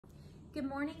Good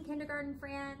morning, kindergarten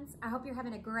friends. I hope you're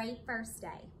having a great first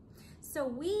day. So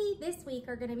this week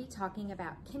are going to be talking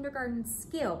about kindergarten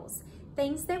skills,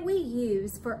 things that we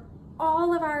use for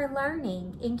all of our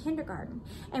learning in kindergarten.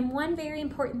 And one very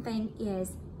important thing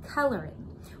is coloring.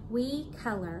 We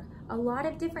color a lot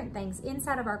of different things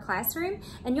inside of our classroom,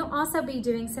 and you'll also be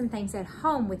doing some things at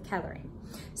home with coloring.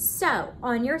 So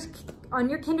on your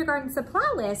kindergarten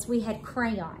supply list, we had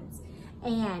crayons.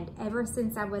 And ever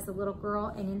since I was a little girl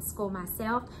and in school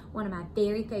myself, one of my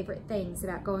very favorite things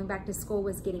about going back to school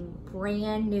was getting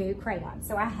brand new crayons.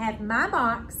 So I have my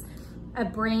box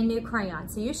of brand new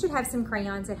crayons. So you should have some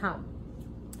crayons at home.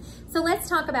 So let's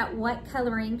talk about what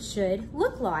coloring should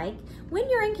look like when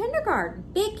you're in kindergarten.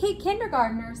 Big kid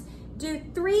kindergartners do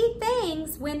 3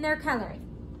 things when they're coloring.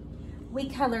 We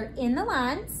color in the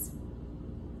lines.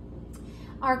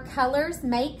 Our colors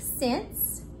make sense.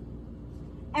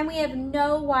 And we have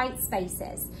no white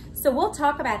spaces. So we'll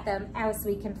talk about them as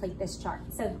we complete this chart.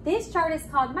 So this chart is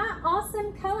called My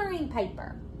Awesome Coloring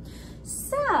Paper.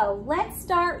 So let's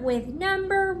start with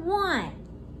number 1,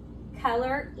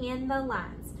 color in the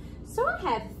lines. So I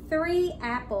have 3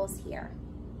 apples here.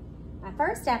 My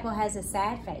first apple has a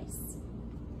sad face.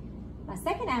 My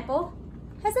second apple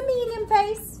has a medium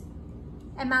face.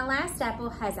 And my last apple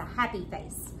has a happy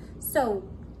face. So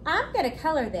I'm gonna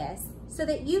color this so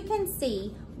that you can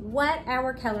see what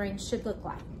our coloring should look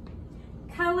like.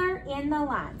 Color in the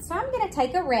lines. So I'm gonna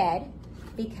take a red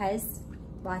because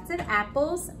lots of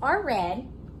apples are red.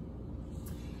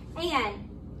 And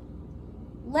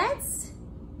let's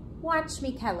watch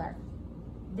me color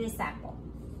this apple.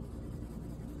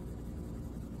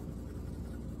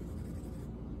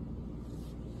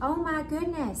 Oh my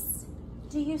goodness,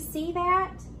 do you see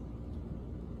that?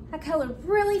 I colored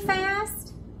really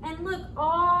fast. And look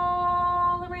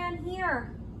all around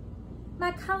here.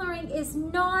 My coloring is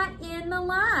not in the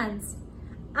lines.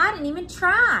 I didn't even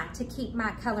try to keep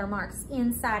my color marks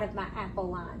inside of my apple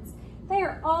lines. They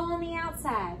are all on the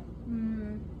outside.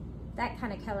 That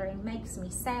kind of coloring makes me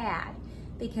sad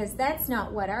because that's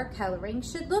not what our coloring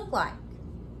should look like.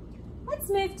 Let's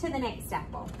move to the next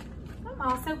apple. I'm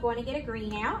also going to get a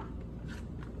green out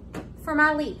for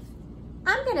my leaf.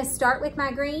 I'm going to start with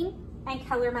my green and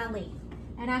color my leaf.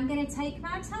 And I'm going to take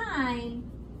my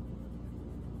time.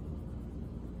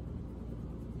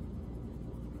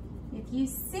 If you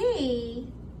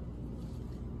see,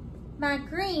 my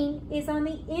green is on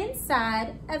the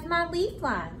inside of my leaf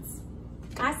lines.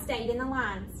 I stayed in the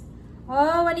lines.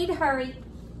 Oh, I need to hurry.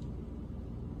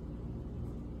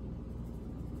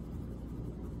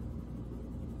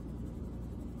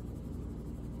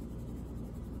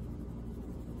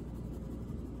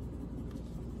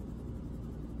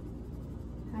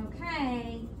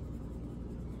 Okay.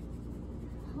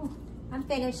 Oh, I'm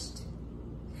finished.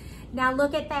 Now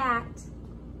look at that.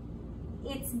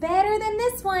 It's better than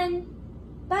this one,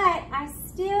 but I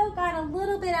still got a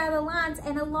little bit out of the lines,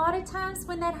 and a lot of times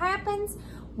when that happens,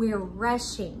 we're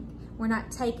rushing. We're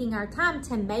not taking our time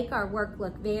to make our work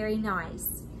look very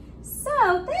nice.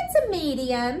 So that's a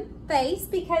medium face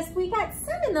because we got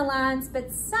some in the lines,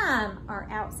 but some are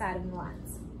outside of the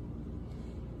lines.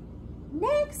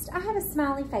 Next, I have a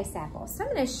smiley face apple. So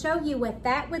I'm going to show you what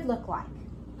that would look like.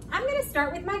 I'm going to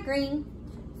start with my green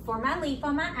for my leaf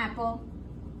on my apple.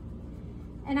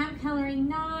 And I'm coloring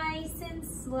nice and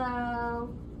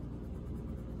slow.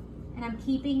 And I'm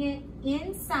keeping it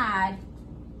inside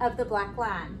of the black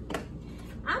line.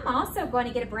 I'm also going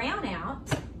to get a brown out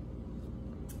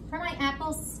for my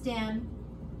apple stem.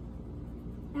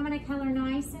 I'm going to color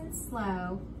nice and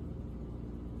slow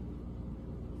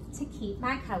to keep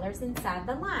my colors inside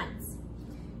the lines.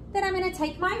 Then I'm going to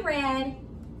take my red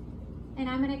and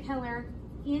I'm going to color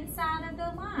inside of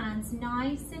the lines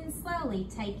nice and slowly,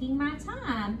 taking my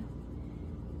time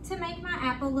to make my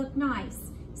apple look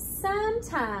nice.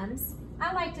 Sometimes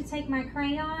I like to take my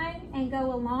crayon and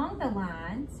go along the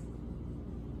lines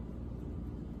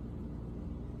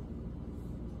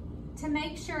to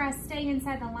make sure I stay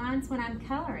inside the lines when I'm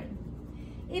coloring.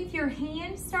 If your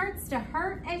hand starts to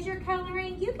hurt as you're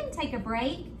coloring, you can take a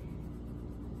break.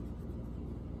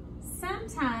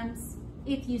 Sometimes,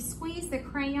 if you squeeze the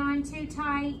crayon too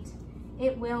tight,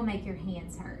 it will make your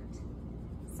hands hurt.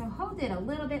 So hold it a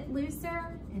little bit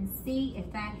looser and see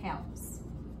if that helps.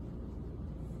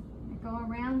 I'm gonna go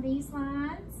around these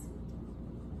lines.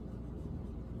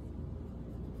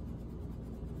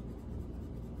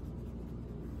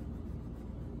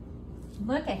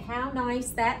 Look at how nice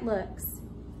that looks.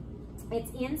 It's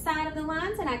inside of the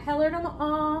lines and I colored them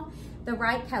all the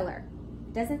right color.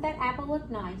 Doesn't that apple look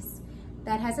nice?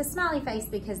 That has a smiley face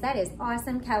because that is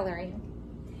awesome coloring.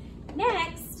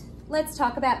 Next, let's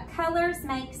talk about colors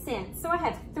make sense. So I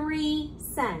have 3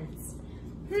 suns.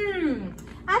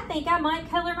 I think I might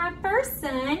color my first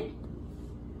sun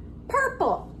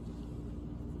purple.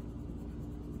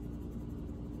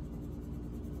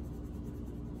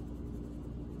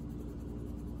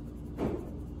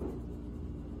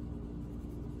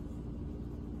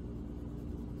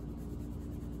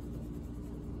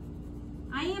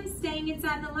 I am staying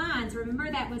inside the lines.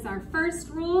 Remember, that was our first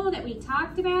rule that we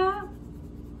talked about.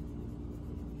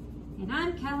 And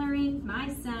I'm coloring my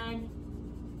sun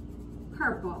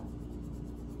purple.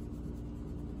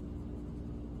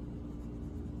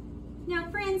 Now,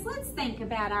 friends, let's think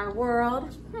about our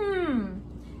world.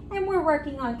 And we're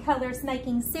working on colors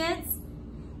making sense.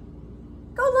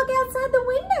 Go look outside the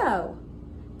window.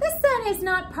 The sun is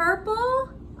not purple.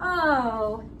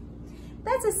 Oh.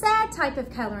 That's a sad type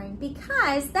of coloring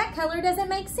because that color doesn't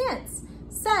make sense.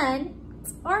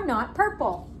 Suns are not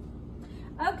purple.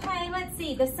 Okay, let's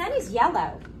see. The sun is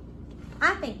yellow.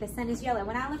 I think the sun is yellow.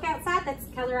 When I look outside, that's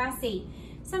the color I see.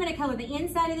 So I'm going to color the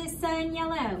inside of this sun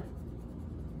yellow.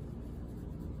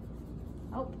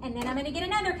 Oh, and then I'm going to get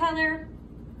another color.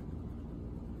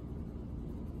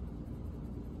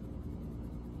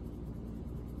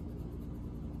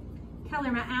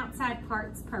 Color my outside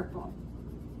parts purple.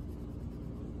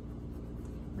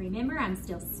 Remember, I'm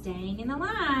still staying in the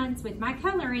lines with my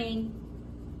coloring.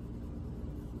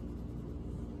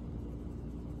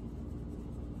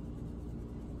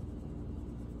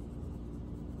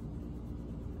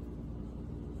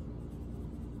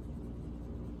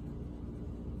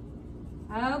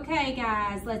 Okay,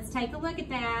 guys, let's take a look at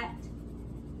that.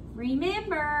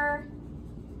 Remember,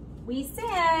 we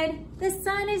said the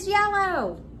sun is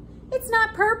yellow. It's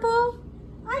not purple.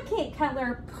 I can't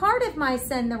color part of my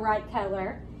sun the right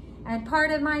color and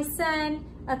part of my sun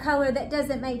a color that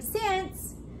doesn't make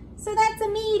sense. So that's a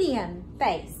medium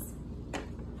face.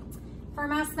 For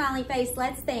my smiley face,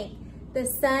 let's think. The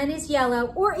sun is yellow,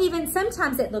 or even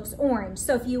sometimes it looks orange.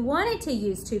 So if you wanted to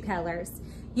use 2 colors,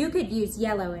 you could use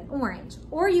yellow and orange,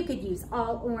 or you could use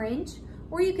all orange,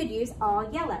 or you could use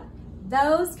all yellow.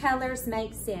 Those colors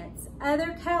make sense.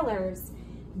 Other colors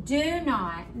do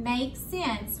not make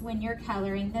sense when you're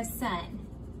coloring the sun.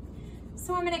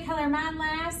 So I'm going to color my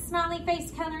last smiley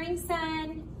face coloring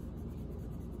sun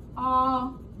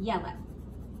all yellow.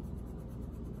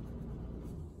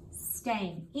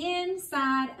 Staying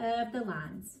inside of the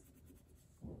lines.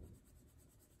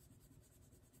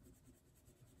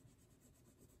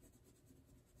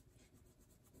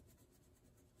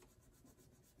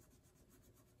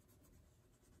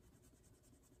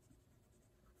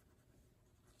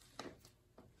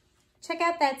 Check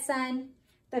out that sun.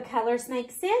 The colors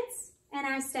make sense, and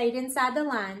I stayed inside the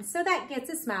lines, so that gets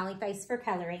a smiley face for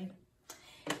coloring.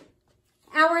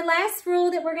 Our last rule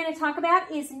that we're going to talk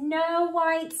about is no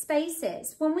white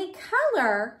spaces. When we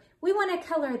color, we want to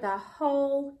color the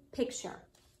whole picture.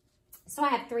 So I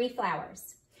have 3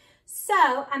 flowers.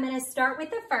 So I'm going to start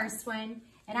with the first one,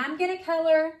 and I'm going to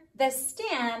color the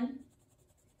stem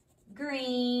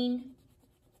green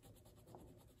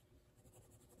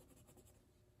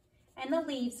and the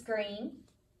leaves green.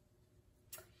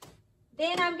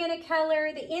 Then I'm going to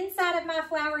color the inside of my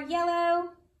flower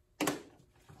yellow.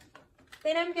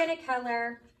 Then I'm going to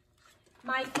color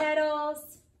my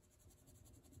petals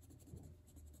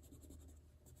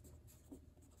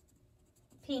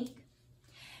pink.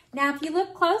 Now, if you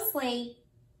look closely,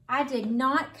 I did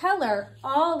not color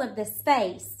all of the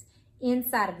space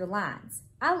inside of the lines.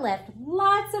 I left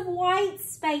lots of white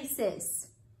spaces.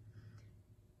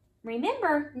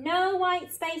 Remember, no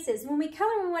white spaces. When we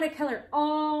color, we want to color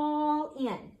all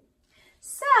in.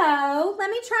 So, let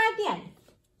me try again.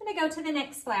 I'm going to go to the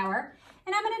next flower,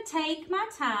 and I'm going to take my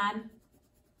time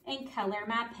and color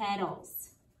my petals.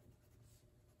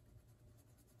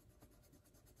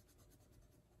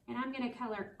 And I'm going to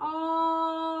color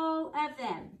all of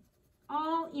them,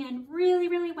 all in really,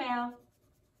 really well,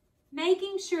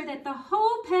 making sure that the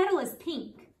whole petal is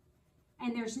pink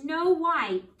and there's no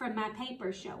white from my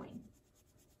paper showing.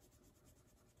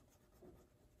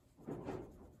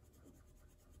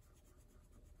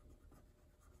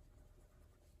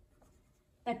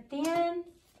 But then,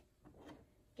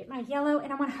 get my yellow,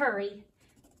 and I want to hurry.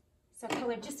 So I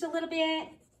color just a little bit,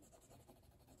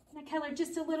 and I color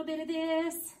just a little bit of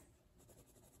this,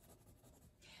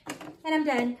 and I'm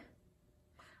done.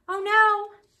 Oh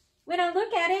no, when I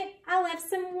look at it, I left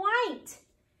some white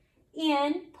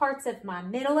in parts of my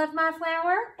middle of my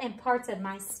flower and parts of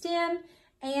my stem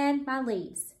and my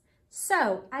leaves.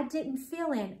 So I didn't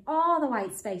fill in all the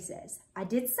white spaces. I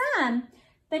did some,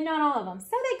 but not all of them.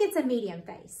 So that gets a medium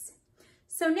face.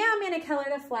 So now I'm going to color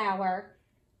the flower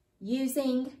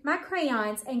using my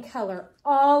crayons and color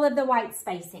all of the white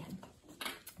space in.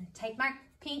 Take my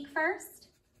pink first.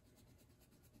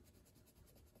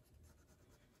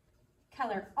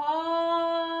 Color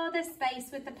all the space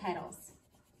with the petals.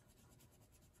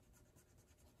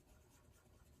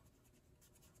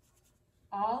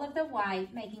 All of the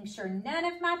white, making sure none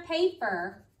of my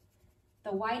paper,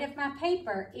 the white of my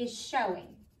paper, is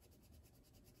showing.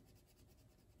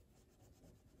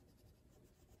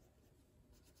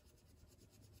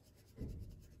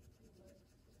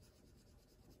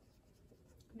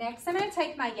 Next, I'm going to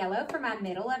take my yellow for my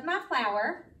middle of my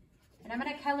flower, and I'm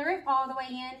going to color it all the way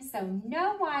in so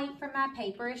no white from my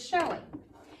paper is showing.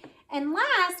 And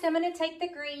last, I'm going to take the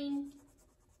green,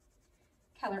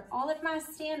 color all of my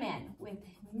stem in with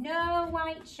no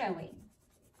white showing.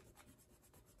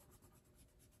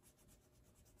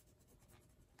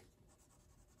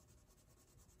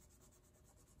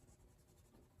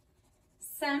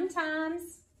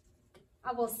 Sometimes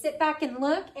I will sit back and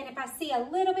look, and if I see a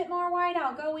little bit more white,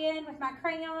 I'll go in with my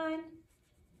crayon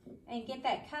and get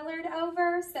that colored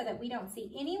over so that we don't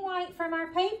see any white from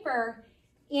our paper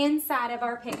inside of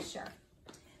our picture.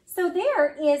 So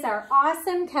there is our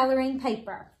awesome coloring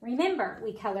paper. Remember,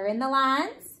 we color in the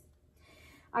lines,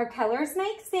 our colors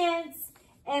make sense,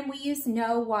 and we use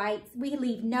no white, we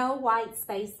leave no white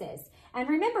spaces. And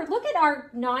remember, look at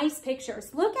our nice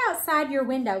pictures. Look outside your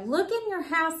window. Look in your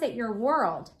house at your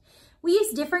world. We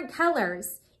use different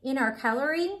colors in our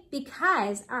coloring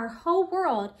because our whole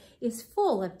world is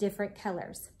full of different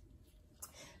colors.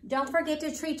 Don't forget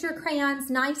to treat your crayons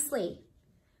nicely.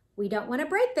 We don't want to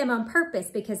break them on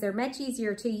purpose because they're much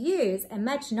easier to use and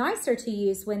much nicer to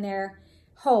use when they're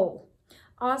whole.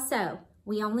 Also,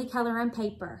 we only color on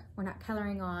paper. We're not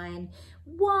coloring on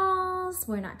walls.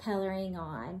 We're not coloring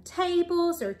on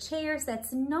tables or chairs.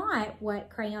 That's not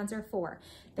what crayons are for.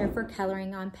 They're for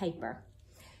coloring on paper.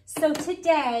 So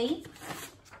today,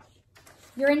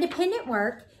 your independent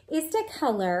work is to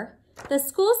color the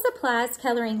school supplies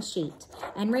coloring sheet.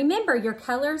 And remember, your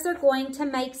colors are going to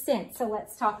make sense. So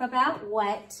let's talk about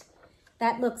what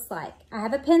that looks like. I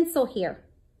have a pencil here.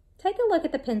 Take a look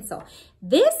at the pencil.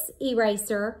 This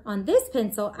eraser on this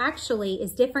pencil actually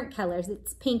is different colors.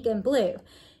 It's pink and blue.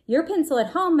 Your pencil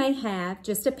at home may have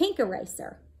just a pink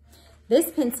eraser.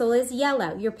 This pencil is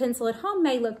yellow. Your pencil at home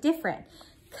may look different.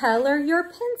 Color your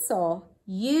pencil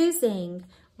using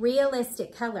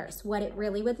realistic colors, what it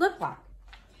really would look like.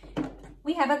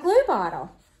 We have a glue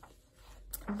bottle.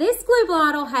 This glue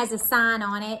bottle has a sign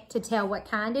on it to tell what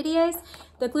kind it is.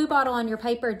 The glue bottle on your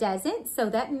paper doesn't, so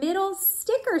that middle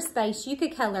sticker space you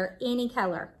could color any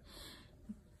color.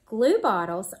 Glue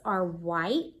bottles are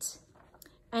white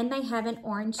and they have an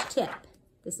orange tip.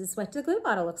 This is what the glue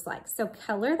bottle looks like. So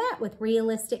color that with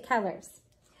realistic colors.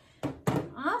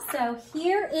 Also,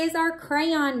 here is our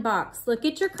crayon box. Look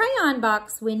at your crayon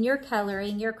box when you're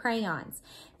coloring your crayons.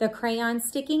 The crayons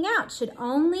sticking out should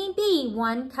only be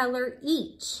one color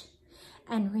each.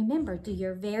 And remember, do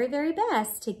your very, very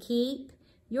best to keep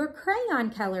your crayon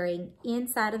coloring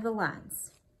inside of the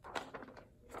lines.